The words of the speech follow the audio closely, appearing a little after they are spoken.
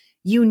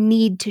you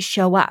need to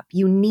show up.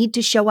 You need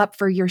to show up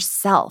for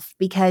yourself,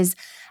 because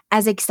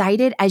as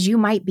excited as you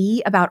might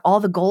be about all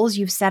the goals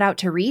you've set out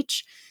to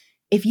reach,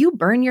 if you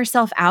burn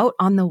yourself out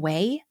on the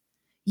way,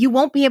 you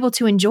won't be able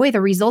to enjoy the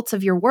results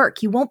of your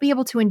work. You won't be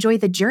able to enjoy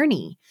the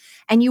journey.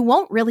 And you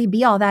won't really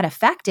be all that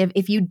effective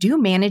if you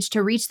do manage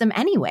to reach them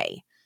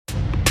anyway.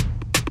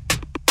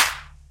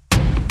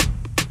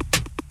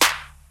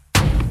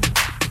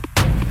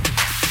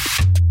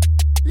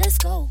 Let's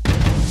go.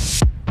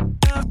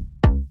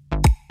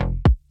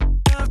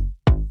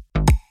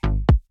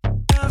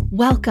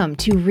 Welcome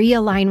to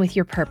Realign with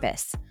Your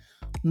Purpose.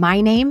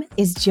 My name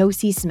is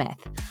Josie Smith.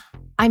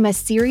 I'm a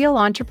serial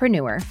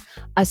entrepreneur,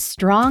 a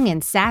strong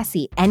and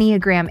sassy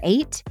Enneagram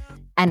 8,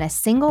 and a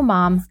single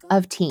mom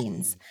of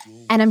teens.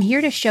 And I'm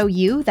here to show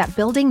you that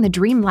building the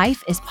dream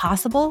life is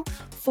possible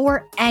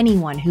for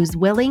anyone who's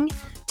willing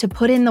to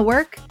put in the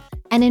work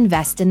and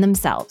invest in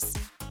themselves.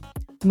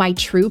 My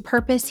true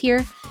purpose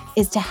here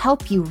is to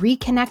help you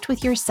reconnect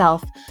with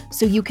yourself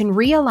so you can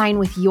realign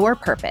with your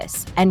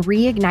purpose and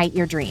reignite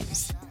your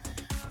dreams.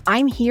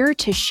 I'm here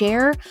to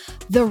share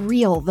the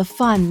real, the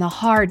fun, the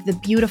hard, the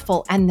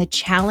beautiful, and the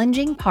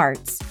challenging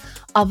parts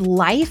of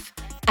life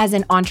as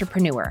an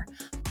entrepreneur,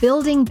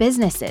 building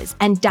businesses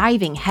and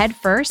diving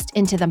headfirst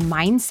into the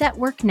mindset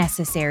work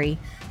necessary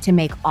to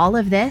make all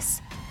of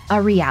this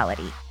a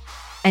reality,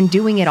 and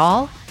doing it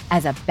all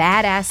as a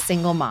badass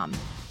single mom.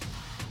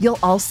 You'll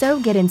also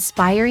get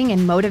inspiring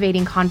and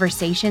motivating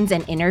conversations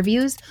and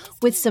interviews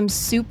with some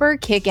super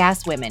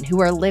kick-ass women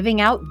who are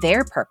living out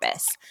their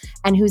purpose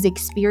and whose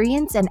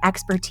experience and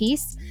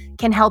expertise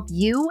can help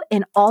you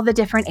in all the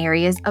different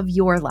areas of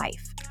your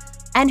life.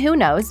 And who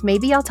knows,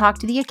 maybe I'll talk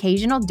to the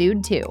occasional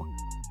dude too.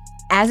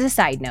 As a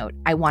side note,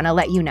 I want to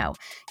let you know,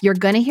 you're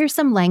going to hear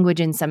some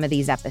language in some of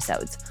these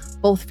episodes,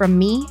 both from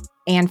me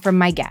and from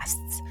my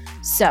guests.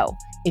 So,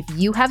 if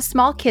you have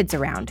small kids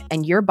around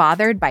and you're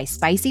bothered by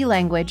spicy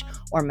language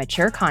or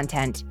mature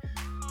content,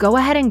 go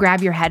ahead and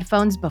grab your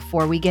headphones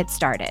before we get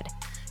started,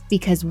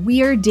 because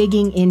we're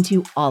digging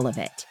into all of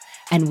it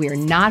and we're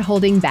not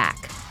holding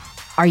back.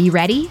 Are you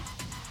ready?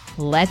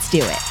 Let's do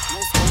it.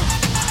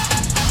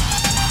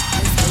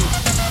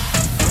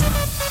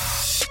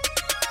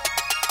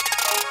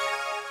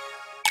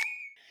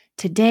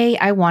 Today,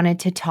 I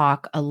wanted to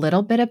talk a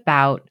little bit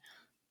about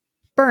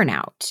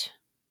burnout.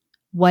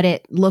 What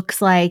it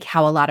looks like,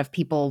 how a lot of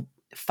people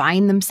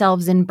find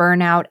themselves in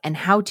burnout, and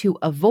how to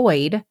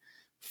avoid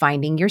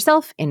finding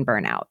yourself in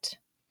burnout.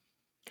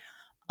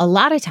 A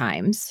lot of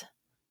times,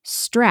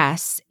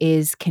 stress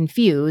is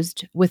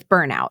confused with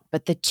burnout,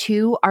 but the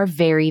two are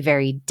very,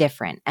 very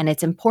different. And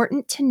it's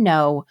important to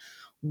know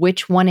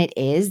which one it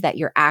is that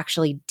you're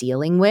actually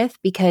dealing with,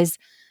 because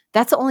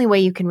that's the only way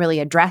you can really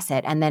address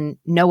it and then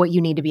know what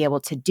you need to be able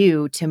to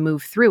do to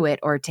move through it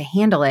or to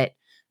handle it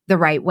the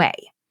right way.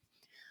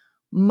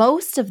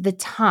 Most of the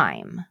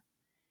time,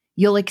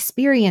 you'll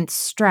experience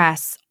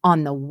stress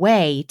on the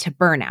way to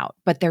burnout,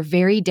 but they're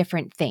very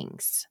different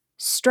things.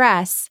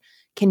 Stress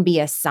can be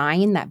a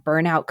sign that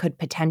burnout could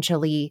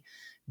potentially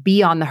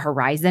be on the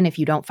horizon if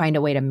you don't find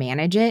a way to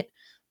manage it,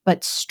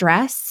 but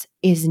stress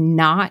is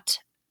not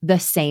the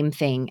same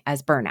thing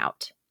as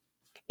burnout.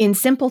 In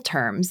simple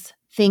terms,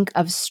 think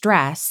of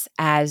stress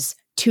as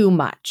too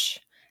much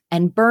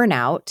and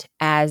burnout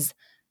as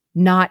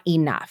not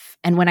enough.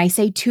 And when I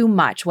say too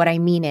much, what I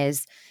mean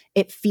is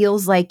it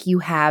feels like you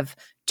have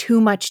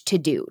too much to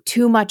do,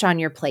 too much on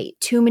your plate,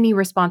 too many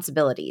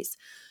responsibilities,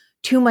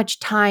 too much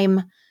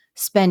time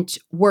spent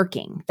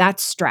working.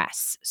 That's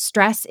stress.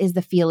 Stress is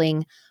the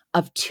feeling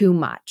of too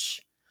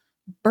much.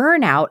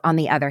 Burnout, on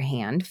the other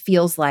hand,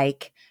 feels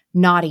like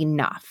not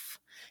enough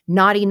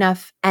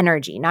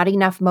energy, not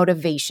enough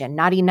motivation,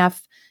 not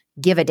enough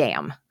give a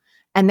damn.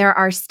 And there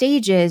are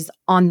stages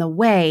on the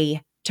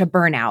way to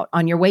burnout,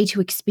 on your way to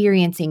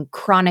experiencing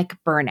chronic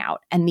burnout.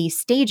 And these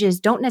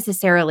stages don't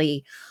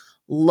necessarily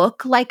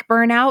look like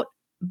burnout,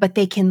 but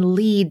they can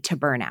lead to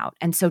burnout.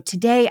 And so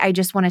today, I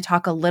just want to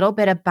talk a little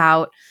bit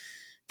about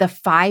the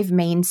 5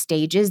 main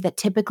stages that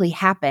typically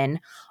happen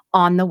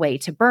on the way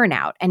to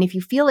burnout. And if you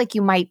feel like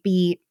you might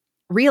be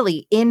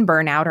really in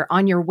burnout or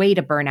on your way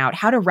to burnout,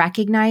 how to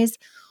recognize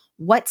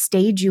what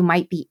stage you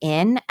might be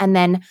in, and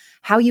then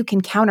how you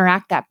can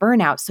counteract that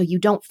burnout so you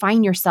don't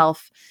find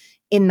yourself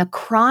in the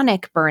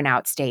chronic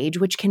burnout stage,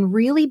 which can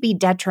really be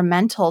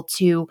detrimental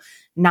to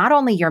not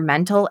only your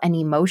mental and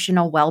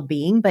emotional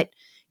well-being, but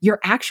your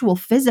actual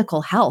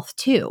physical health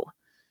too.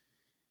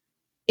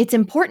 It's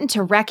important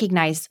to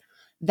recognize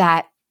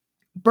that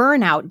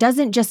burnout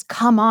doesn't just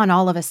come on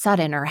all of a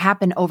sudden or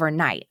happen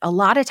overnight. A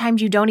lot of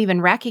times you don't even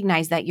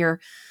recognize that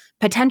you're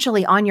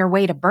potentially on your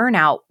way to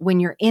burnout when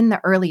you're in the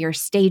earlier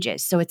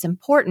stages. So it's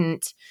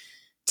important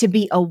to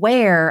be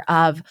aware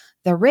of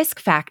the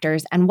risk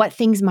factors and what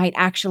things might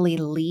actually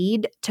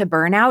lead to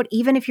burnout,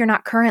 even if you're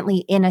not currently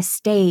in a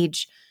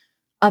stage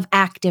of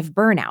active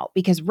burnout,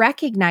 because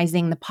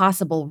recognizing the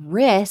possible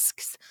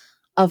risks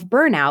of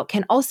burnout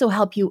can also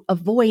help you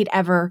avoid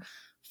ever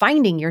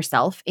finding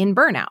yourself in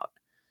burnout.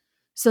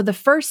 So the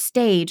first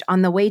stage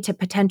on the way to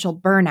potential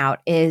burnout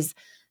is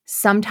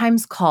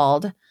sometimes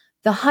called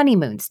the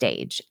honeymoon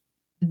stage.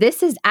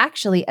 This is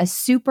actually a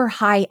super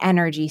high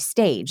energy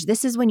stage.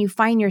 This is when you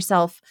find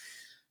yourself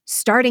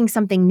starting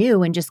something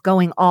new and just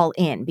going all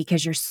in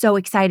because you're so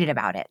excited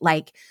about it.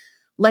 Like,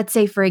 let's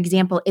say, for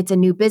example, it's a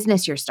new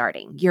business you're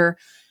starting. You're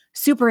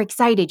super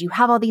excited. You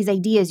have all these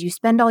ideas. You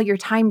spend all your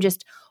time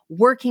just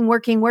working,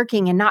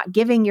 and not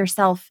giving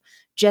yourself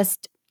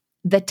just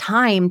the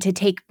time to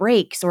take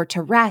breaks or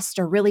to rest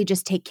or really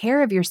just take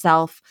care of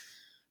yourself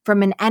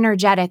from an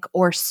energetic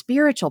or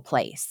spiritual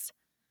place.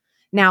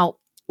 Now,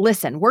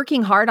 listen,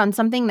 working hard on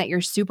something that you're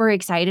super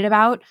excited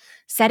about,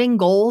 setting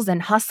goals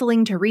and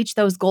hustling to reach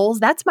those goals,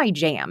 that's my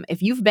jam.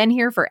 If you've been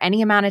here for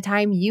any amount of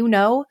time, you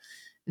know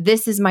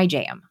this is my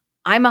jam.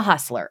 I'm a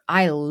hustler.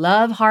 I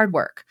love hard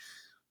work.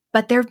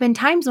 But there have been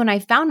times when I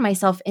found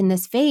myself in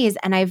this phase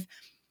and I've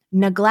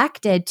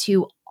neglected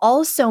to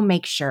also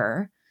make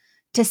sure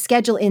to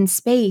schedule in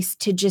space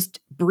to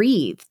just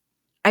breathe.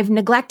 I've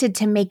neglected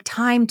to make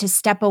time to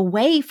step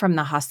away from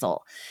the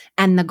hustle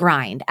and the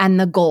grind and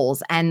the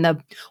goals and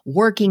the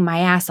working my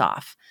ass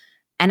off.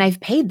 And I've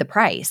paid the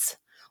price,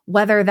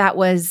 whether that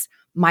was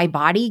my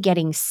body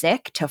getting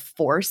sick to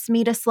force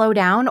me to slow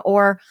down,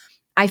 or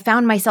I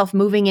found myself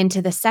moving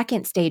into the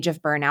second stage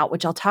of burnout,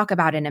 which I'll talk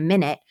about in a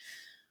minute,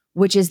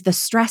 which is the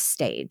stress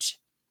stage.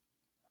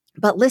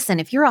 But listen,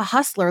 if you're a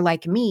hustler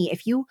like me,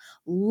 if you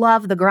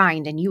love the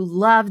grind and you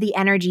love the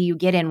energy you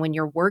get in when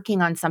you're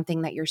working on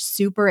something that you're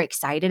super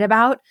excited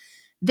about,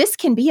 this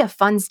can be a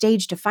fun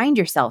stage to find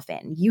yourself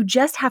in. You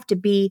just have to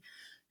be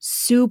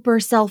super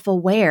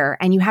self-aware,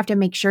 and you have to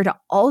make sure to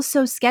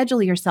also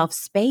schedule yourself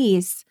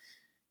space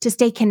to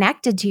stay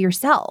connected to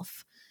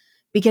yourself.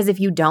 Because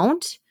if you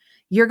don't,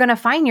 you're going to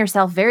find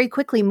yourself very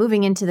quickly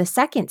moving into the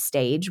second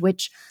stage,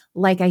 which,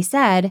 like I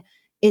said,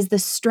 is the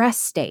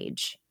stress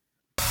stage.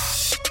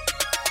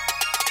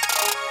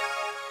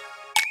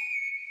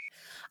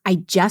 I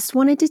just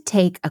wanted to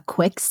take a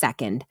quick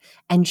second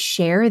and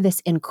share this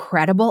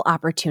incredible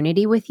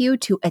opportunity with you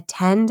to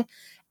attend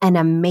an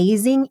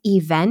amazing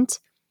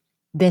event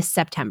this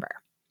September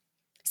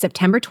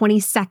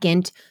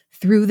 22nd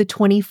through the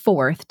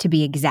 24th to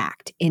be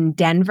exact, in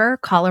Denver,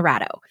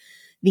 Colorado.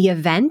 The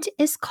event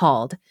is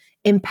called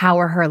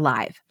Empower Her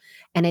Live,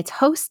 and it's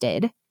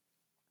hosted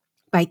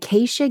by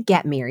Keisha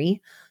Getmiri,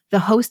 the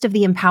host of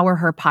the Empower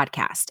Her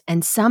podcast.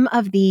 And some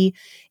of the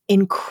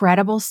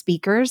incredible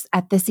speakers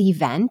at this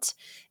event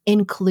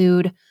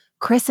include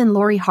Chris and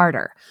Lori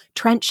Harder,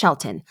 Trent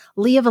Shelton,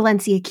 Leah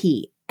Valencia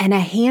Key, and a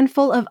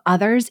handful of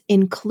others,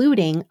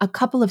 including a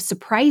couple of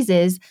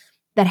surprises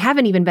that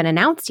haven't even been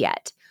announced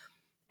yet.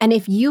 And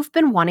if you've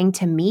been wanting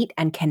to meet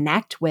and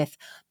connect with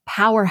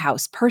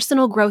powerhouse,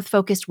 personal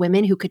growth-focused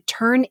women who could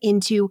turn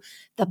into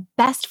the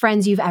best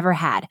friends you've ever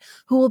had,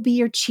 who will be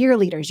your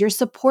cheerleaders, your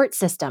support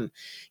system,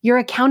 your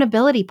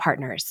accountability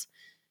partners,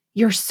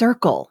 your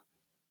circle,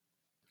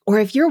 or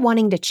if you're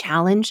wanting to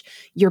challenge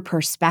your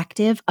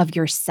perspective of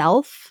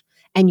yourself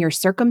and your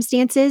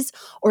circumstances,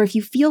 or if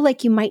you feel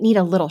like you might need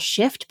a little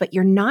shift, but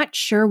you're not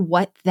sure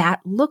what that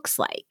looks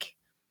like,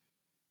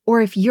 or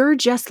if you're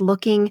just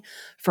looking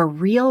for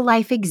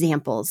real-life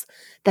examples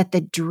that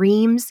the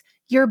dreams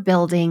you're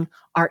building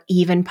are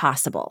even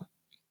possible.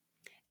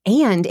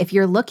 And if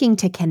you're looking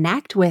to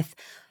connect with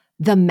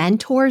the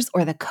mentors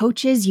or the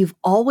coaches you've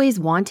always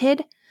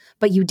wanted,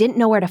 but you didn't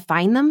know where to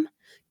find them,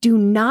 do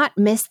not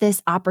miss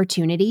this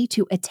opportunity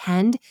to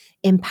attend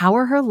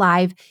Empower Her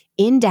Live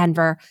in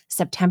Denver,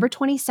 September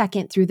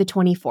 22nd through the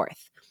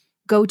 24th.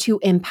 Go to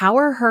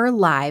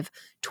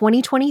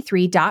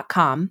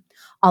empowerherlive2023.com.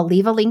 I'll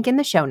leave a link in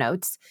the show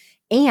notes.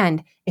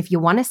 And if you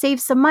want to save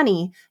some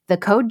money, the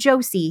code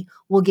Josie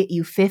will get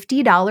you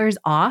 $50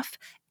 off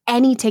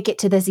any ticket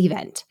to this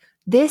event.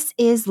 This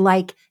is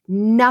like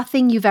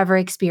nothing you've ever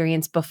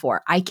experienced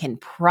before. I can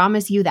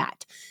promise you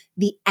that.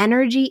 The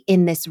energy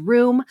in this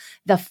room,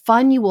 the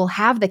fun you will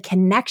have, the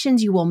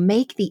connections you will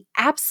make, the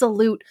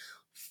absolute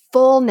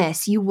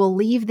fullness you will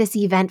leave this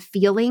event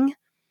feeling,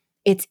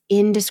 it's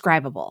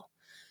indescribable.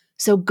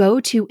 So go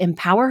to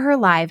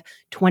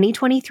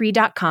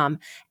empowerherlive2023.com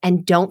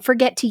and don't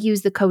forget to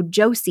use the code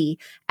Josie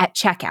at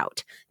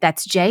checkout.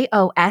 That's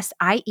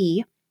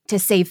JOSIE to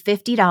save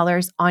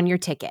 $50 on your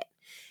ticket.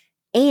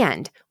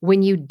 And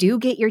when you do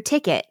get your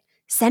ticket,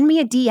 send me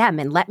a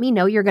DM and let me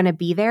know you're going to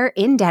be there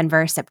in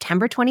Denver,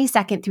 September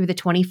 22nd through the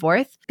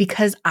 24th,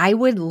 because I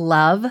would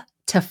love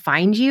to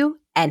find you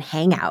and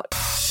hang out.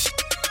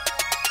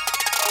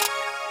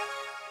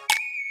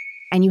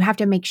 And you have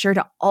to make sure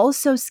to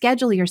also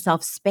schedule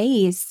yourself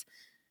space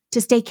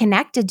to stay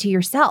connected to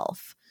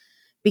yourself.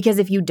 Because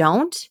if you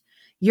don't,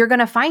 you're going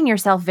to find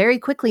yourself very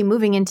quickly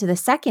moving into the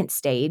second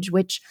stage,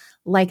 which,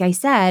 like I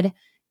said,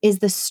 is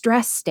the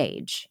stress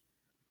stage.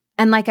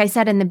 And like I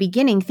said in the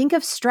beginning, think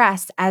of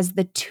stress as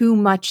the too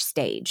much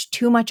stage,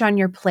 too much on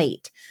your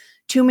plate,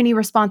 too many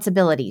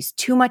responsibilities,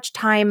 too much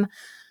time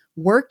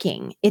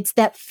working. It's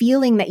that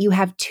feeling that you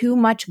have too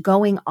much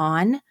going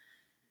on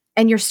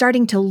and you're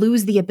starting to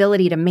lose the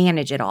ability to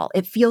manage it all.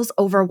 It feels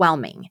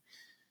overwhelming.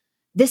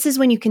 This is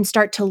when you can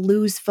start to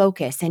lose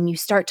focus and you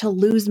start to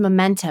lose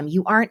momentum.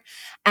 You aren't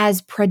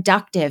as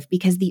productive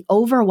because the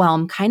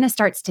overwhelm kind of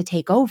starts to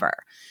take over.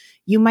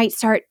 You might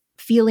start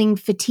feeling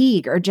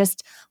fatigue or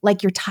just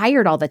like you're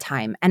tired all the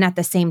time. And at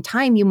the same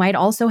time, you might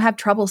also have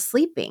trouble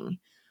sleeping,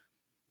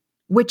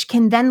 which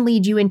can then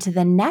lead you into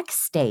the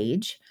next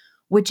stage,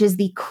 which is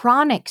the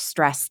chronic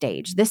stress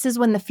stage. This is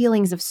when the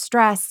feelings of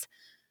stress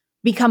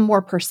become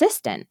more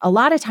persistent. A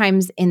lot of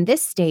times in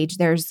this stage,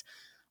 there's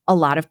a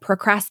lot of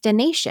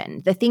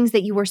procrastination. The things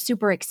that you were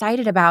super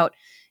excited about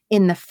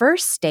in the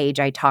first stage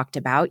I talked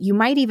about, you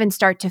might even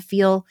start to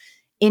feel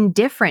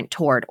indifferent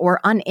toward or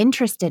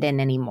uninterested in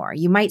anymore.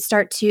 You might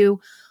start to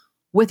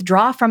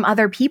withdraw from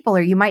other people,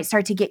 or you might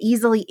start to get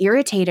easily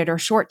irritated or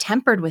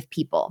short-tempered with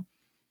people.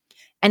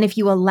 And if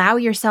you allow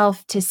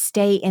yourself to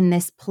stay in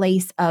this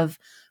place of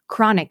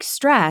chronic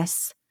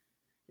stress,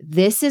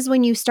 this is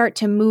when you start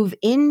to move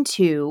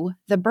into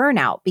the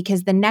burnout,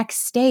 because the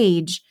next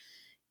stage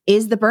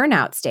is the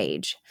burnout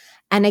stage.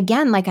 And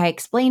again, like I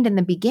explained in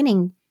the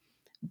beginning,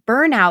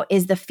 burnout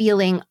is the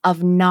feeling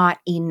of not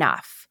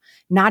enough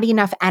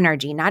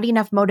energy, not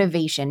enough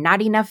motivation,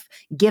 not enough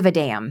give a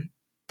damn.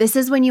 This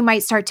is when you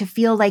might start to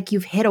feel like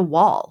you've hit a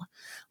wall,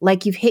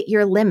 like you've hit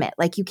your limit,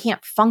 like you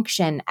can't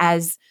function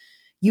as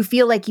you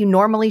feel like you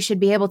normally should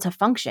be able to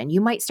function.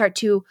 You might start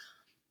to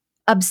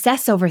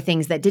obsess over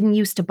things that didn't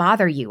used to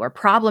bother you, or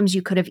problems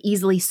you could have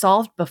easily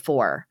solved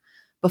before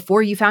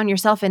you found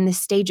yourself in this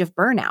stage of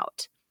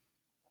burnout.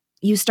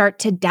 You start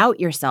to doubt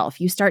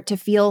yourself. You start to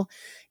feel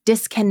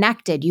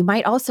disconnected. You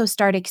might also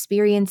start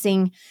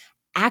experiencing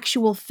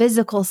actual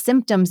physical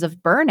symptoms of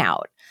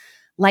burnout,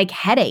 like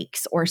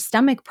headaches or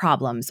stomach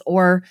problems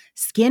or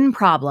skin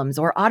problems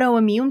or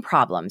autoimmune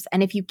problems.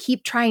 And if you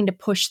keep trying to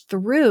push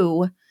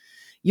through,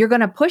 you're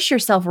going to push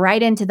yourself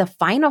right into the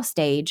final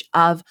stage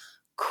of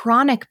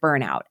chronic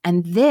burnout.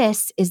 And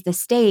this is the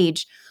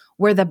stage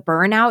where the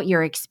burnout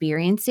you're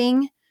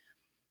experiencing,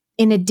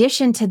 in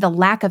addition to the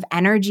lack of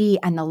energy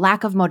and the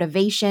lack of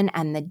motivation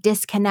and the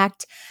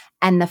disconnect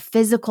and the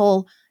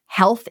physical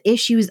health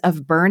issues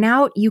of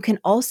burnout, you can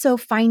also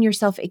find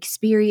yourself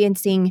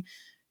experiencing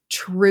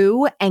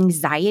true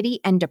anxiety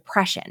and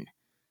depression.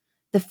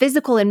 The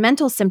physical and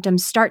mental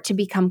symptoms start to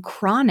become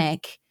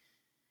chronic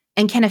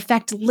and can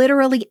affect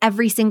literally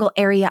every single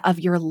area of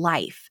your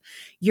life,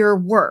 your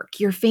work,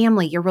 your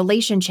family, your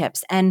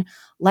relationships, and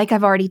like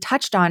I've already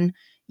touched on,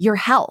 your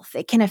health.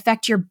 It can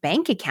affect your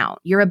bank account,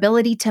 your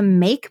ability to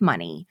make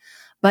money,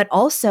 but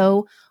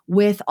also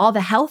with all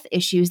the health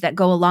issues that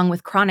go along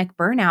with chronic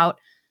burnout,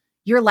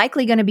 you're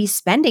likely going to be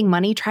spending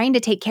money trying to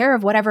take care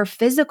of whatever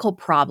physical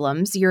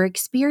problems you're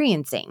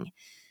experiencing.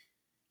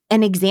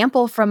 An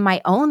example from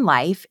my own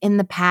life, in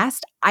the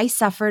past, I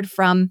suffered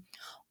from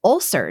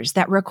ulcers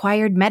that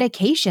required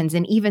medications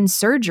and even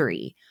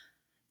surgery.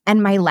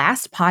 And my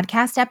last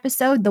podcast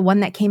episode, the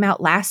one that came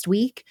out last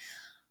week,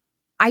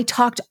 I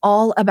talked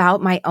all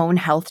about my own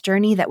health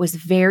journey that was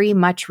very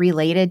much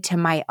related to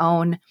my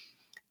own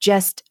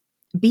just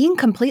being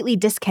completely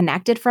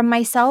disconnected from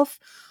myself,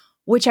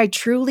 which I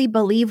truly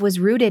believe was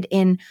rooted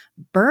in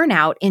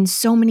burnout in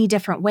so many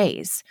different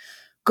ways.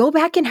 Go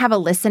back and have a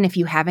listen if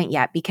you haven't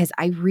yet, because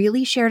I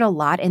really shared a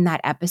lot in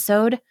that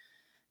episode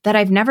that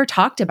I've never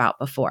talked about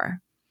before.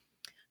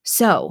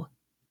 So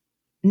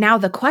now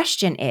the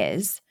question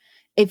is,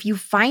 if you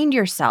find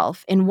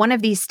yourself in one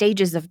of these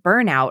stages of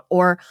burnout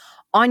or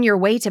on your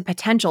way to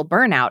potential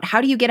burnout,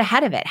 how do you get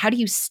ahead of it? How do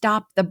you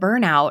stop the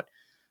burnout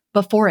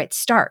before it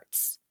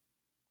starts?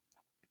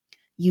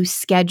 You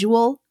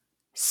schedule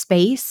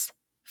space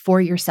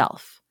for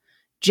yourself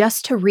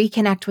just to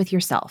reconnect with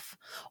yourself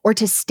or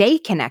to stay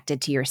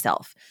connected to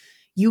yourself.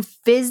 You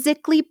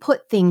physically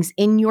put things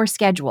in your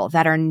schedule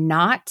that are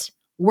not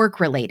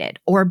work-related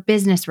or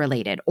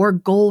business-related or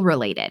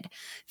goal-related,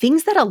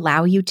 things that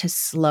allow you to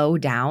slow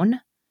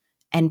down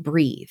and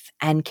breathe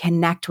and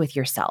connect with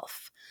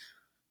yourself.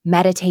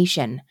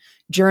 Meditation,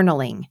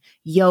 journaling,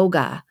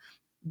 yoga,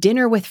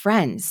 dinner with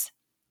friends,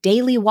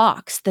 daily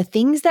walks, the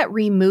things that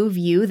remove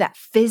you, that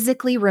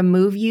physically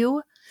remove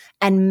you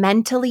and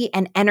mentally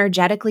and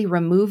energetically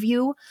remove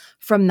you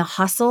from the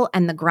hustle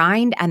and the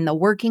grind and the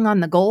working on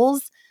the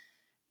goals.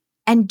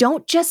 And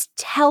don't just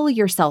tell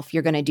yourself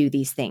you're going to do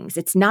these things.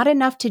 It's not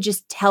enough to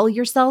just tell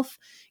yourself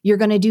you're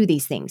going to do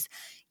these things.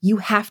 You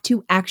have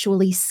to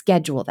actually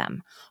schedule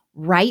them.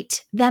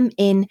 Write them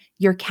in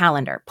your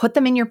calendar. Put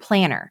them in your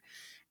planner.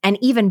 And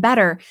even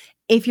better,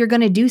 if you're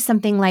going to do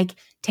something like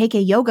take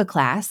a yoga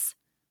class,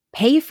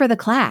 pay for the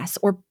class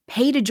or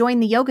pay to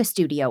join the yoga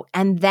studio,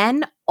 and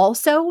then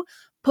also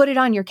put it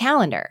on your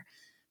calendar.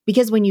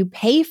 Because when you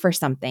pay for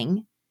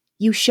something,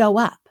 you show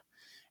up.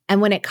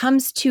 And when it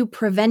comes to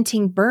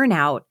preventing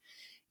burnout,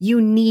 you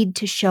need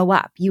to show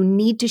up. You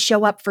need to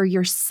show up for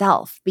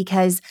yourself,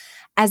 because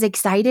as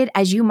excited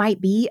as you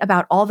might be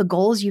about all the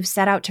goals you've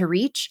set out to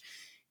reach,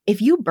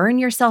 if you burn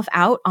yourself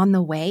out on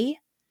the way,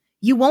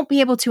 you won't be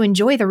able to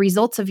enjoy the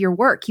results of your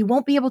work. You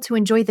won't be able to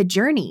enjoy the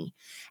journey.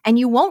 And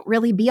you won't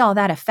really be all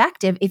that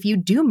effective if you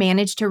do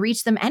manage to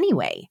reach them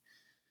anyway.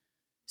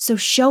 So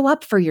show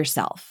up for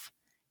yourself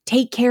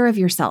Take care of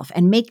yourself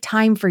and make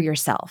time for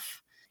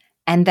yourself.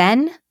 And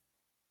then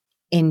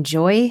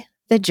enjoy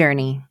the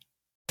journey.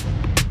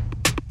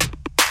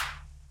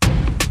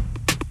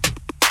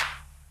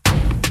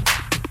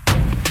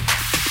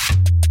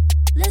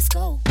 Let's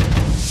go.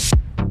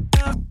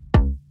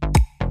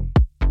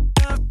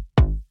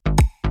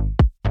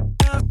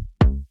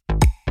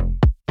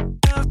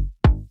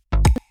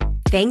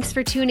 Thanks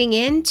for tuning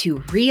in to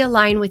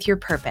Realign with Your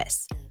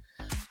Purpose.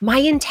 My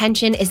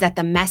intention is that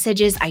the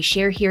messages I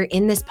share here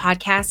in this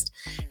podcast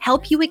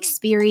help you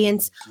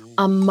experience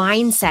a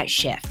mindset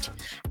shift,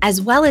 as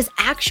well as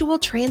actual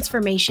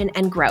transformation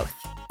and growth.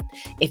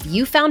 If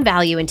you found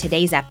value in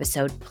today's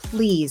episode,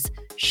 please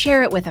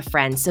share it with a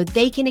friend so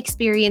they can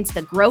experience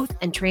the growth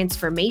and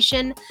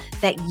transformation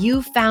that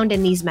you found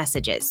in these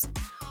messages.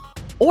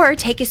 Or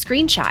take a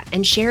screenshot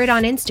and share it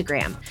on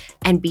Instagram.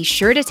 And be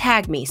sure to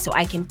tag me so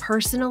I can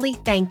personally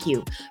thank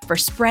you for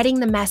spreading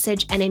the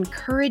message and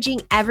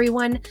encouraging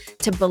everyone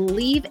to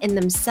believe in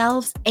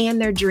themselves and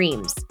their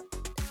dreams.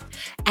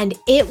 And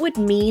it would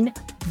mean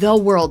the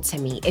world to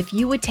me if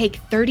you would take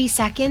 30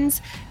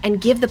 seconds and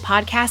give the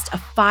podcast a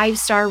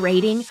 5-star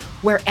rating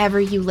wherever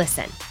you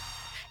listen.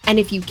 And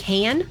if you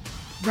can,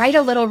 write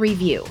a little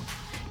review.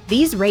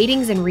 These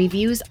ratings and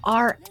reviews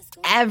are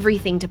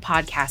everything to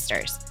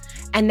podcasters.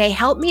 And they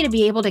help me to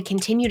be able to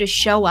continue to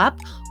show up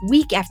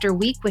week after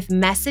week with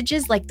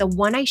messages like the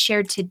one I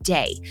shared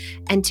today,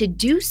 and to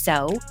do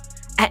so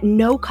at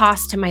no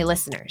cost to my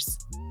listeners.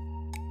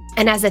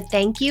 And as a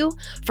thank you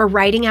for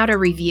writing out a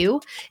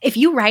review, if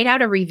you write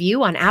out a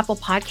review on Apple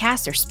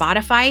Podcasts or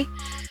Spotify,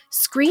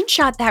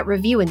 screenshot that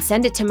review and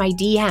send it to my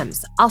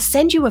DMs. I'll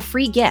send you a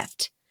free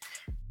gift.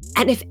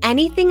 And if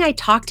anything I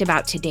talked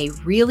about today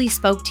really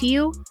spoke to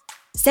you,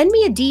 send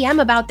me a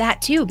DM about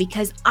that too,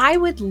 because I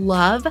would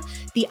love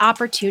the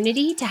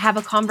opportunity to have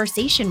a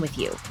conversation with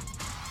you.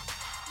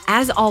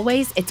 As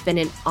always, it's been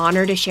an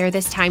honor to share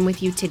this time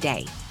with you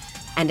today.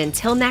 And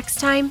until next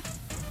time,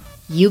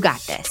 you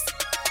got this.